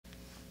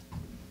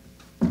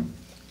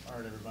All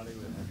right, everybody,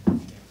 we have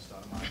Damon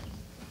Stoudamire.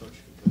 Coach,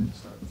 if you could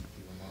start with a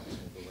few remarks,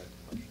 we'll go right to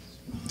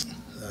questions.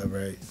 All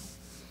right.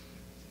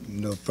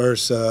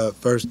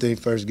 First thing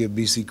first, give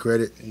BC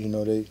credit.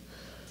 They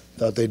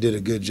thought they did a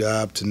good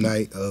job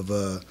tonight of,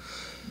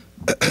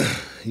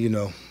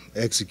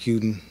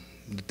 executing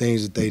the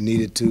things that they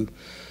needed to.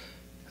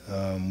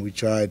 We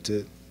tried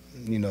to,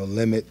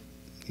 limit,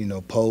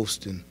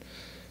 post and,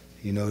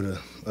 the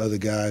other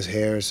guys,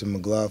 Harris and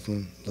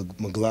McLaughlin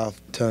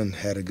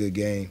had a good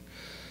game,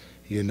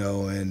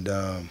 and,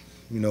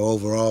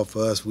 overall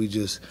for us, we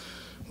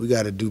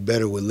got to do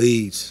better with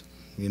leads.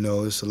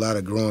 It's a lot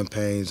of growing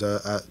pains.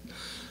 I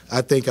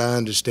think I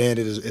understand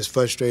it as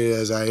frustrated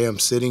as I am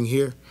sitting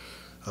here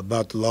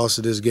about the loss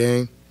of this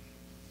game.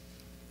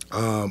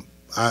 I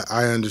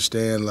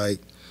understand, like,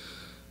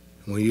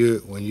 when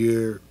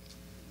you're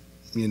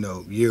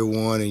year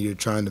one and you're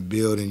trying to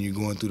build and you're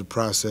going through the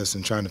process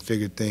and trying to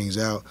figure things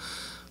out,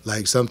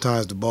 like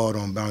sometimes the ball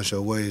don't bounce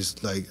your way.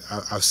 It's like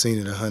I've seen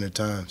it 100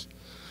 times.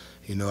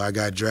 I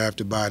got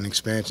drafted by an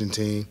expansion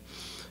team.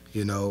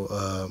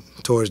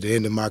 Towards the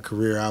end of my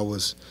career, I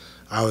was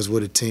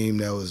with a team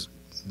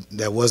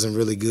that wasn't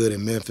really good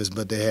in Memphis,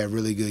 but they had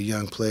really good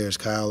young players: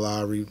 Kyle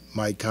Lowry,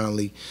 Mike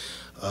Conley,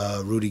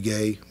 Rudy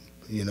Gay.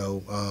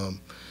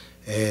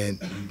 And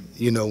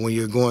when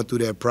you're going through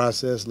that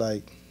process,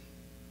 like,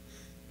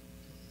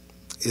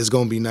 it's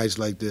gonna be nights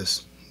like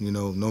this,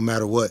 no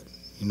matter what,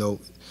 and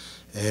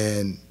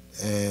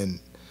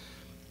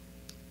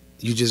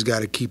you just got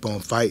to keep on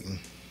fighting.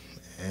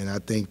 And I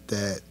think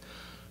that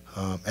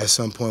at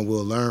some point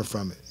we'll learn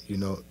from it.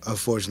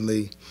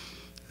 Unfortunately,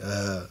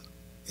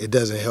 it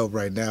doesn't help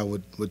right now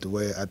with the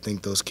way I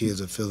think those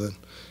kids are feeling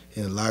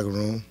in the locker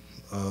room.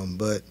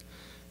 But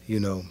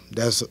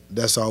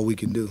that's all we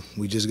can do.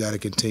 We just got to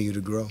continue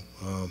to grow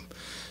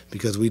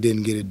because we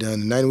didn't get it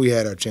done tonight. We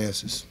had our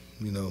chances.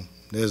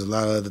 There's a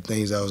lot of other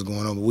things that was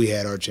going on, but we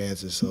had our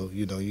chances. So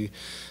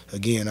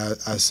again,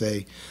 I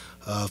say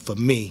for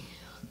me,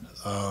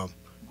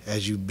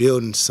 as you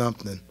building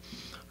something,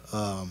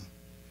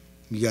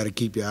 you got to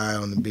keep your eye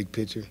on the big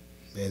picture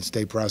and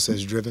stay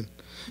process driven,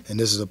 and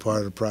this is a part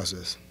of the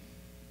process.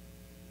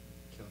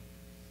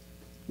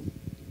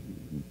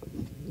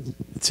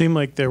 It seemed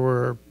like there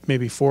were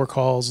maybe 4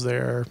 calls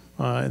there,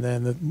 and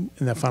then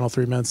in the final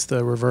 3 minutes,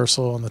 the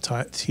reversal on the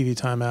TV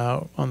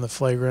timeout on the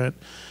flagrant,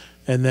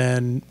 and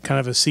then kind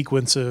of a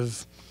sequence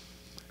of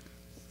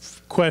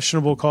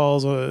questionable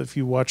calls. If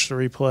you watch the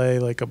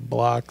replay, like a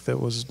block that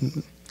was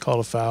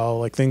called a foul,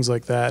 like things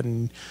like that,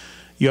 and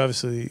you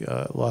obviously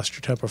lost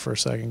your temper for a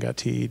second, got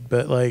teed.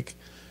 But, like,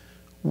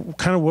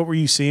 kind of what were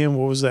you seeing?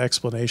 What was the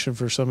explanation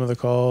for some of the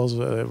calls?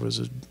 Was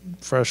it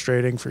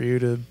frustrating for you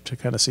to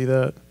kind of see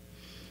that?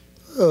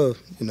 For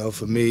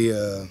me,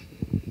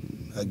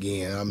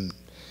 again,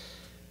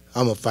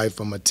 I'm a fight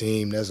for my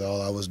team. That's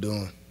all I was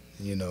doing.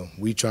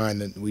 We trying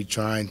to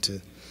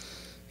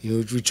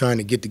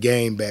get the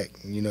game back.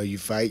 You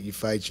fight.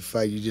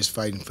 You're just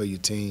fighting for your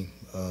team.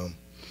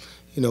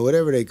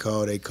 Whatever they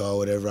call.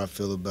 Whatever I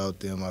feel about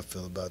them, I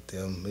feel about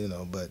them.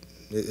 But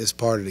it's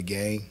part of the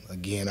game.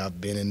 Again,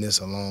 I've been in this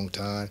a long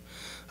time.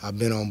 I've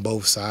been on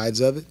both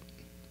sides of it.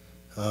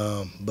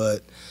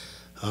 But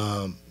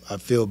I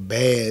feel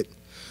bad.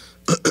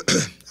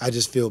 I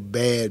just feel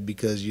bad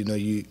because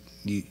they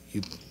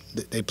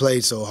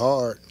played so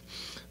hard,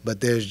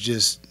 but there's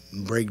just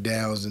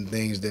breakdowns and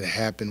things that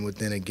happen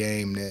within a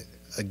game that,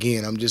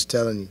 again, I'm just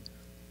telling you,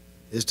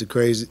 it's the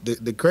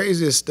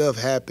craziest stuff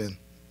happen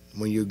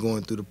when you're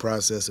going through the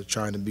process of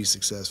trying to be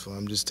successful.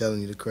 I'm just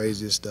telling you, the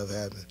craziest stuff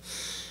happen.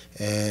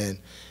 And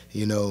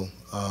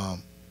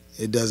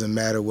it doesn't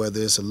matter whether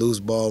it's a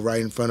loose ball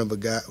right in front of a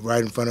guy,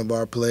 right in front of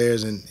our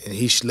players, and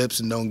he slips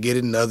and don't get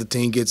it, and the other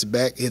team gets it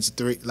back, hits a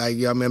 3. Like,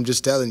 I'm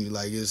just telling you,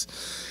 like,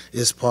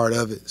 it's part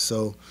of it.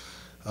 So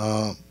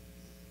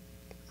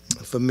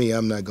for me,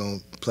 I'm not gonna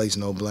place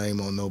no blame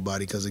on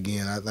nobody because,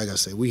 again, like I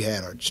said, we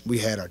had our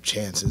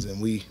chances,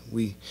 and we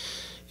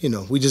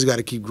just got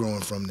to keep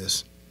growing from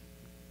this.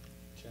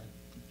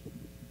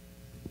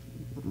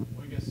 Well,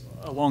 I guess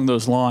along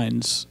those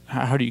lines,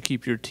 how do you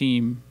keep your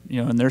team,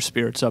 and their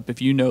spirits up?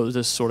 If you know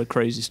this sort of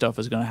crazy stuff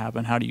is going to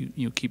happen, how do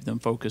you keep them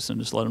focused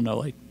and just let them know,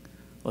 like,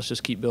 let's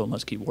just keep building,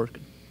 let's keep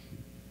working?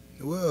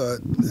 Well,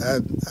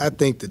 I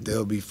think that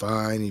they'll be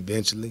fine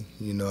eventually.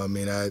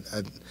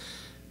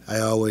 I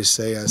always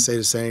say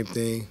the same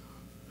thing.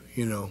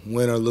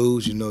 Win or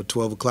lose,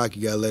 12 o'clock,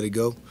 you got to let it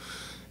go,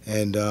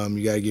 and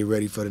you got to get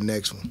ready for the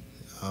next one.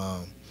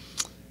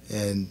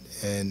 And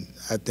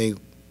I think,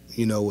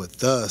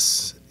 with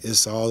us,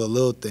 it's all the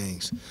little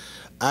things.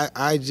 I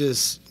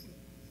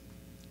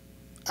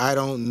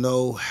don't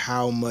know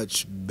how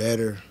much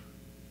better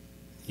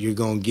you're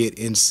going to get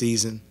in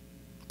season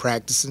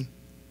practicing,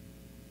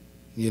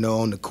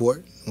 on the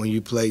court when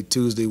you play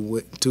Tuesday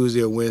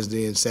or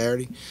Wednesday and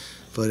Saturday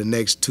for the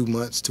next 2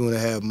 months,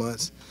 2.5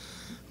 months.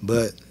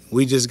 But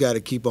we just got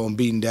to keep on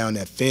beating down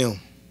that film.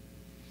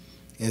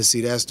 And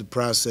see, that's the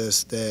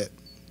process that,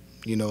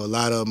 a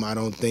lot of them I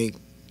don't think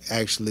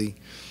actually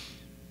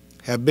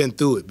have been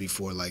through it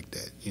before like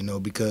that,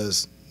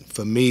 because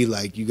for me,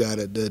 like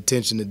the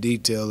attention to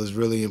detail is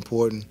really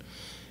important,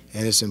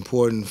 and it's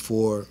important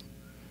for,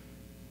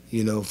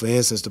 for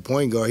instance, the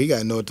point guard, he got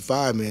to know what the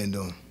 5-man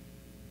doing.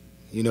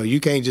 You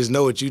can't just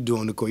know what you do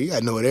on the court. You got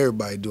to know what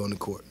everybody do on the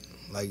court.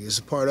 Like, it's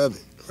a part of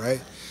it,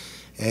 right?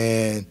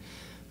 And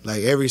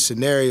like every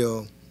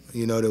scenario,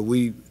 that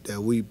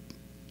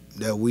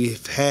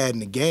we've had in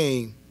the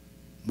game,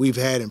 we've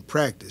had in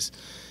practice.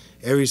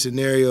 Every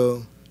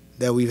scenario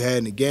that we've had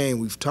in the game,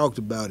 we've talked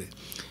about it.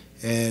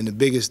 And the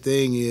biggest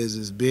thing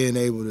is being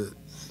able to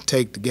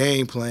take the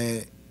game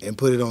plan and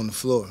put it on the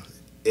floor.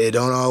 It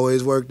don't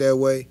always work that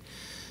way.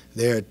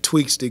 There are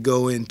tweaks that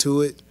go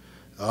into it.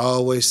 I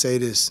always say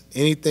this: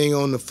 anything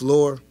on the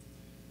floor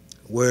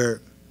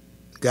where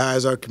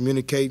guys are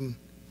communicating,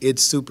 it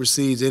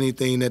supersedes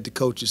anything that the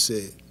coaches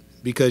said.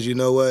 Because you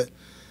know what?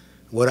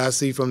 What I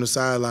see from the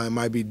sideline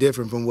might be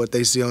different from what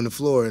they see on the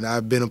floor, and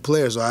I've been a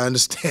player, so I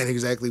understand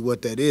exactly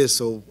what that is.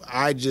 So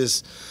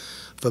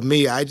for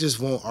me, I just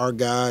want our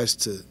guys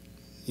to,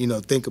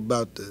 think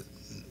about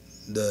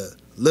the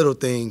little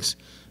things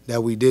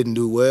that we didn't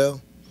do well,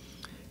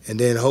 and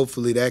then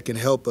hopefully that can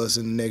help us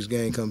in the next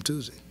game come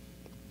Tuesday.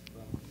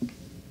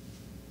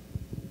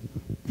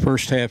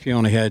 First half, you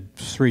only had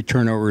 3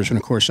 turnovers, and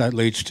of course that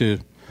leads to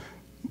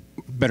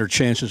better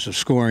chances of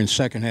scoring.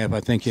 Second half,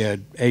 I think you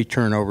had 8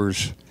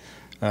 turnovers,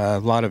 a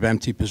lot of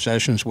empty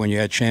possessions when you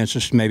had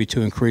chances maybe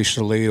to increase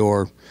the lead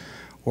or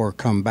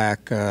come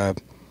back.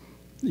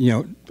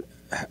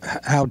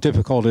 How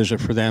difficult is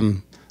it for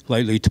them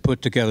lately to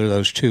put together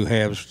those 2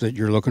 halves that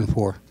you're looking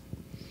for?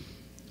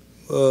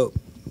 Well,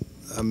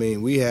 I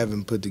mean, we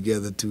haven't put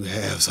together 2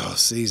 halves all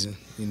season.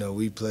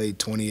 We played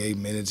 28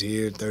 minutes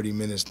here, 30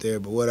 minutes there.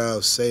 But what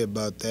I'll say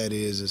about that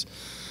is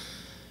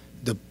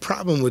the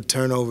problem with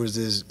turnovers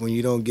is when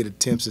you don't get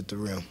attempts at the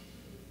rim.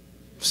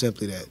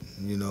 Simply that,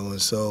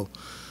 And so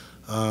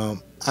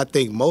I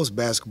think most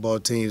basketball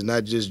teams,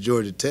 not just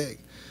Georgia Tech,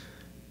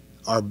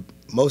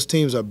 most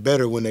teams are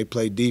better when they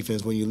play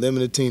defense. When you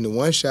limit a team to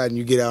 1 shot and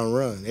you get out and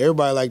run.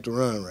 Everybody like to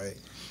run, right?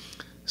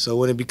 So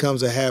when it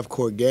becomes a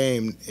half-court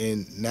game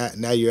and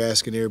now you're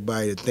asking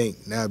everybody to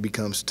think, now it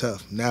becomes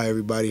tough. Now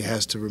everybody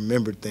has to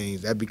remember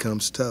things. That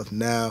becomes tough.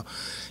 Now,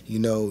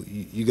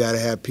 you got to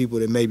have people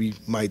that maybe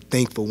might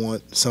think for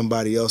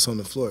somebody else on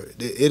the floor.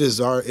 It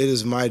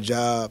is my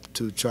job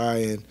to try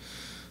and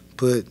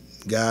put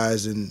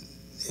guys in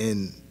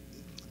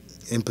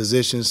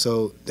position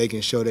so they can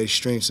show their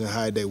strengths and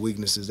hide their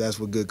weaknesses. That's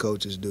what good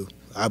coaches do.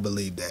 I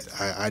believe that.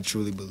 I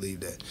truly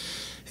believe that.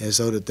 And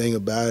so the thing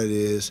about it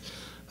is,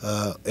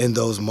 in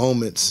those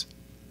moments,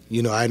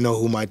 I know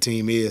who my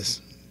team is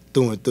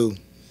through and through.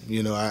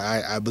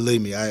 I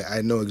believe me.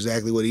 I know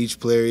exactly what each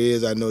player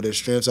is. I know their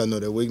strengths. I know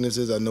their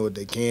weaknesses. I know what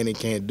they can and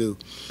can't do.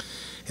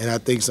 And I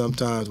think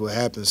sometimes what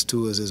happens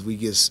to us is we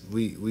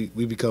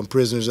become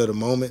prisoners of the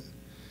moment,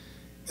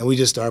 and we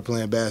just start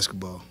playing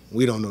basketball.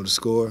 We don't know the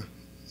score.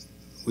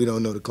 We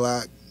don't know the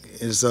clock.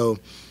 And so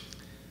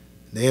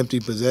the empty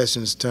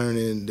possession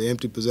on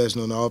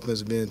the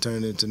offensive end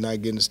turned into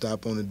not getting a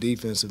stop on the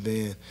defensive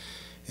end.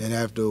 And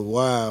after a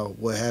while,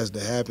 what has to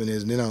happen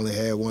is then I only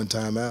had 1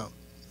 timeout.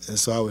 And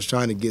so I was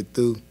trying to get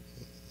through,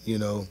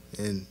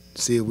 and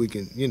see if we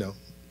can,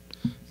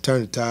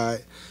 turn the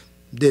tide.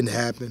 Didn't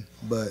happen.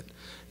 But,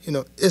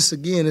 it's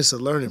a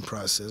learning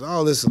process.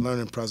 All this is a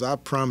learning process, I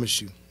promise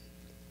you.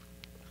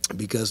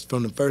 Because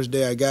from the first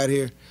day I got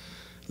here,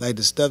 like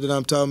the stuff that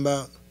I'm talking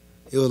about,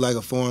 it was like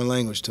a foreign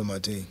language to my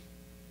team.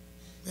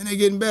 And they're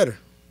getting better.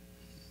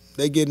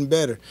 They're getting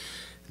better.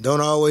 Don't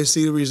always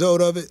see the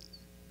result of it,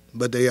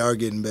 but they are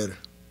getting better.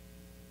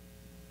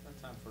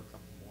 Time for a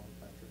couple more,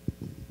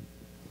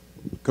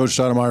 Patrick. Coach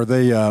Stoudamire,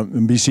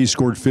 BC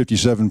scored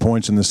 57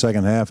 points in the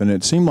second half, and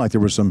it seemed like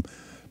there was some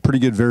pretty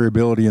good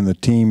variability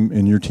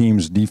in your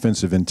team's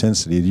defensive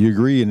intensity. Do you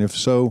agree? And if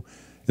so,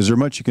 is there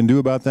much you can do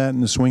about that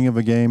in the swing of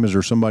a game? Is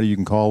there somebody you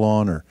can call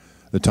on, or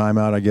the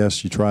timeout? I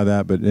guess you try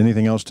that, but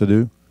anything else to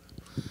do?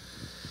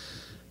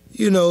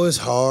 It's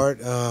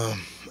hard.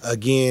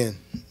 Again,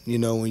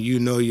 when you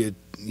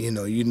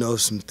know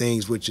some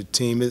things with your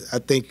team. I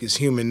think it's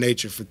human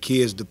nature for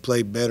kids to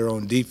play better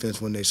on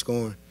defense when they're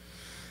scoring.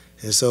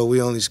 And so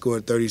we only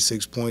scored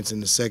 36 points in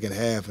the second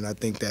half, and I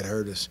think that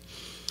hurt us.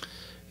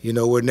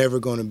 We're never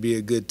going to be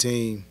a good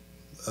team,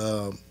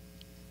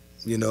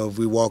 if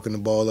we walking the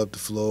ball up the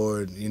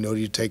floor,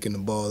 you're taking the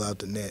ball out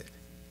the net.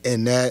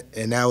 And that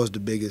was the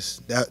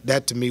biggest,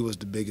 that to me was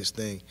the biggest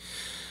thing.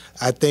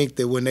 I think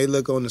that when they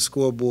look on the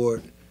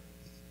scoreboard,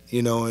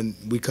 and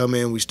we come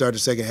in, we start the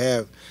second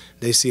half,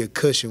 they see a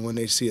cushion when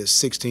they see a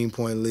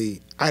 16-point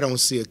lead. I don't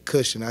see a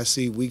cushion. I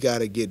see we got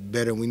to get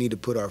better. We need to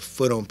put our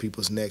foot on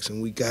people's necks,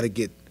 and we got to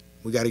get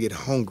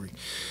hungry.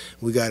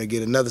 We got to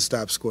get another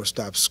stop, score.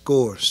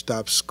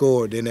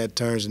 Then that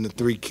turns into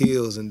 3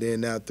 kills, and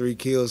then now 3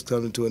 kills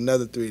come into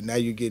another 3. Now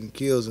you're getting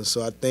kills, and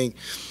so I think,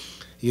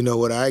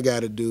 what I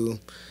got to do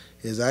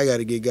is I got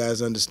to get guys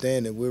to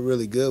understand that we're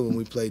really good when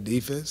we play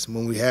defense,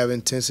 when we have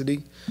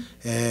intensity,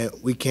 and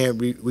we can't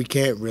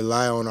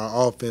rely on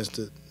our offense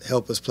to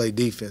help us play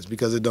defense,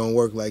 because it don't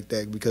work like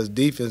that, because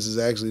defense is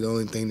actually the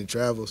only thing that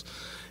travels.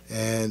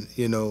 And,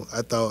 you know,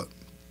 I thought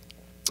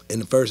in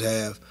the first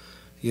half,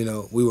 you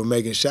know, we were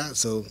making shots,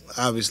 so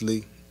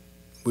obviously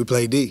we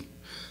played D.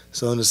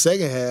 So in the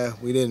second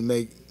half, we didn't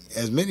make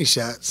as many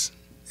shots,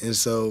 and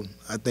so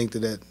I think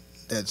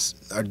that's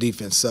our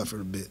defense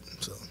suffered a bit.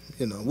 So,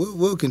 you know,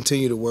 we'll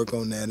continue to work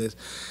on that.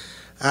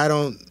 I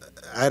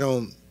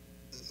don't,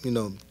 you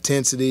know,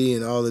 intensity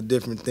and all the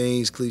different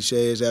things,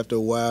 cliches. After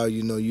a while,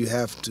 you know, you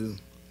have to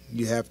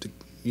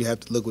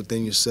look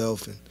within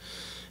yourself,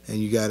 and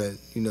you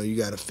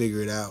gotta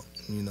figure it out,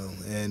 you know,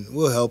 and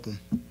we'll help them.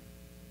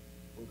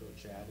 We'll go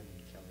Chad and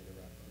Kelly to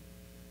wrap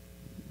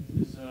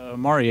up. Is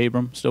Mari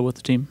Abram still with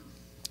the team?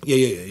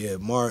 Yeah.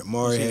 Mari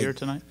Was he had, here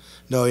tonight?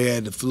 No, he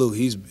had the flu.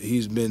 He's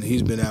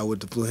been out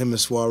with the flu. Him and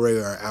Soiree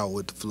are out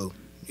with the flu.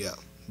 Yeah,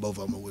 both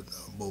of them out with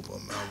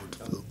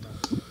the flu.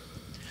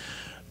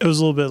 It was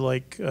a little bit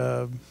like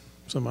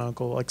so my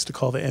uncle likes to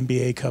call the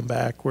NBA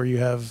comeback, where you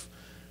have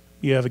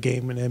a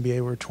game in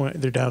NBA where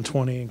they're down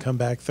 20 and come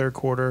back third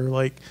quarter.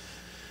 Like,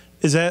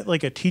 is that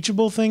like a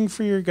teachable thing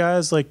for your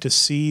guys, like to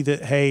see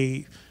that,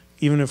 hey,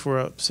 even if we're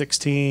up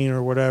 16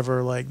 or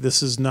whatever, like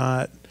this is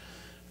not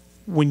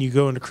when you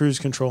go into cruise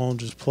control and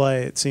just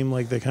play? It seemed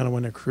like they kind of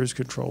went into cruise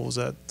control. Was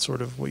that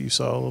sort of what you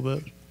saw a little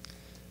bit?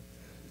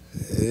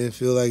 It didn't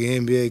feel like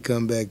an NBA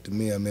comeback to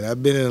me. I mean,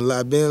 I've been in a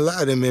lot of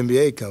them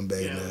NBA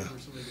comeback now.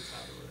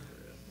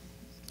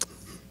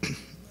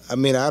 I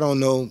mean, I don't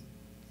know.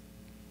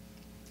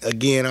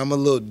 Again, I'm a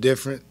little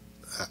different.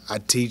 I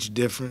teach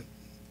different.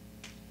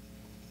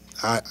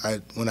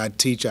 When I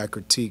teach, I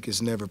critique.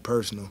 It's never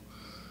personal.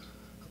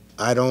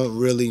 I don't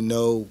really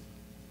know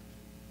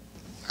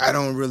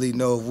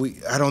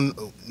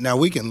if now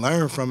we can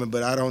learn from it,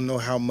 but I don't know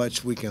how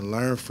much we can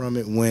learn from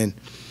it when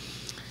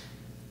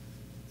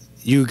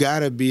you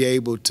gotta be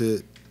able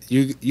to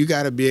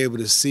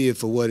see it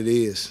for what it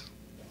is.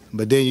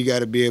 But then you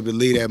gotta be able to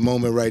leave that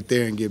moment right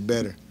there and get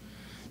better.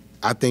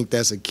 I think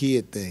that's a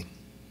kid thing.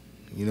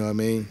 You know what I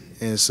mean?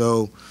 And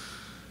so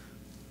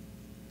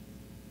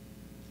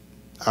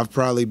I've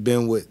probably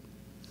been with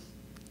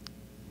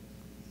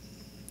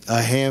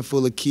a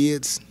handful of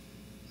kids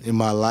in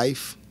my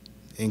life,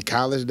 in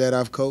college that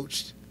I've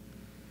coached.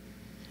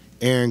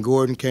 Aaron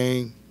Gordon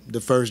came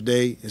the first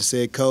day and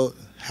said, "Coach,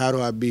 how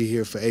do I be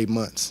here for 8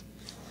 months?"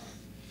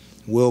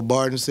 Will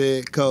Barton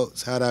said,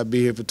 "Coach, how do I be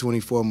here for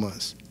 24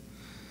 months?"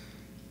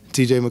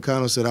 TJ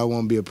McConnell said, "I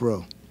want to be a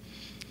pro."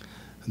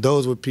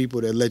 Those were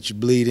people that let you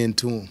bleed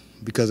into them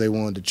because they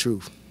wanted the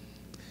truth.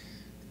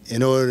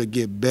 In order to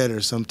get better,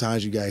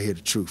 sometimes you got to hear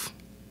the truth.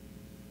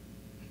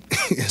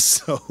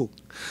 So,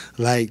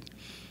 like,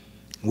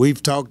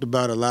 we've talked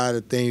about a lot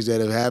of things that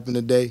have happened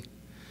today,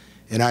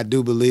 and I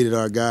do believe that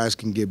our guys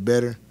can get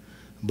better,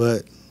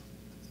 but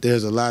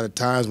there's a lot of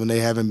times when they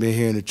haven't been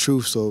hearing the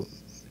truth, so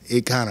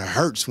it kind of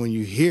hurts when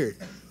you hear it,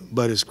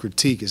 but it's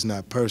critique, it's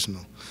not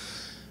personal.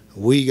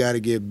 We got to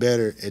get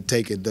better at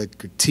taking the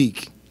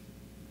critique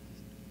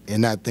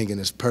and not thinking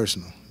it's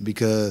personal,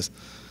 because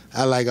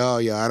I like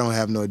all y'all. I don't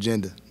have no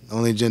agenda. The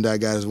only agenda I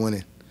got is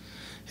winning.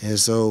 And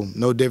so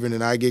no different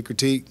than I get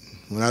critiqued.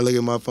 When I look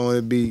at my phone,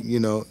 it'd be, you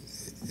know,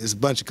 it's a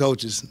bunch of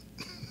coaches.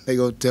 They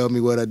go tell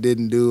me what I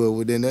didn't do or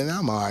what didn't, and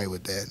I'm all right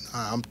with that.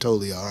 I'm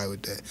totally all right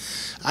with that.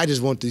 I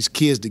just want these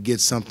kids to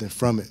get something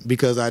from it,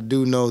 because I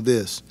do know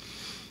this.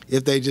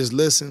 If they just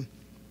listen,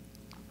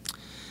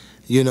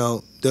 you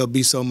know, they'll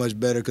be so much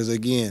better, because,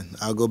 again,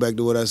 I'll go back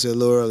to what I said a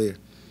little earlier.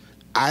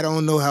 I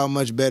don't know how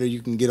much better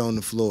you can get on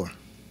the floor,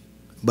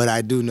 but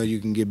I do know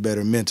you can get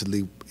better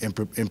mentally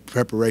in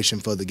preparation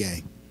for the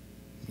game,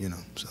 you know,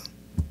 so.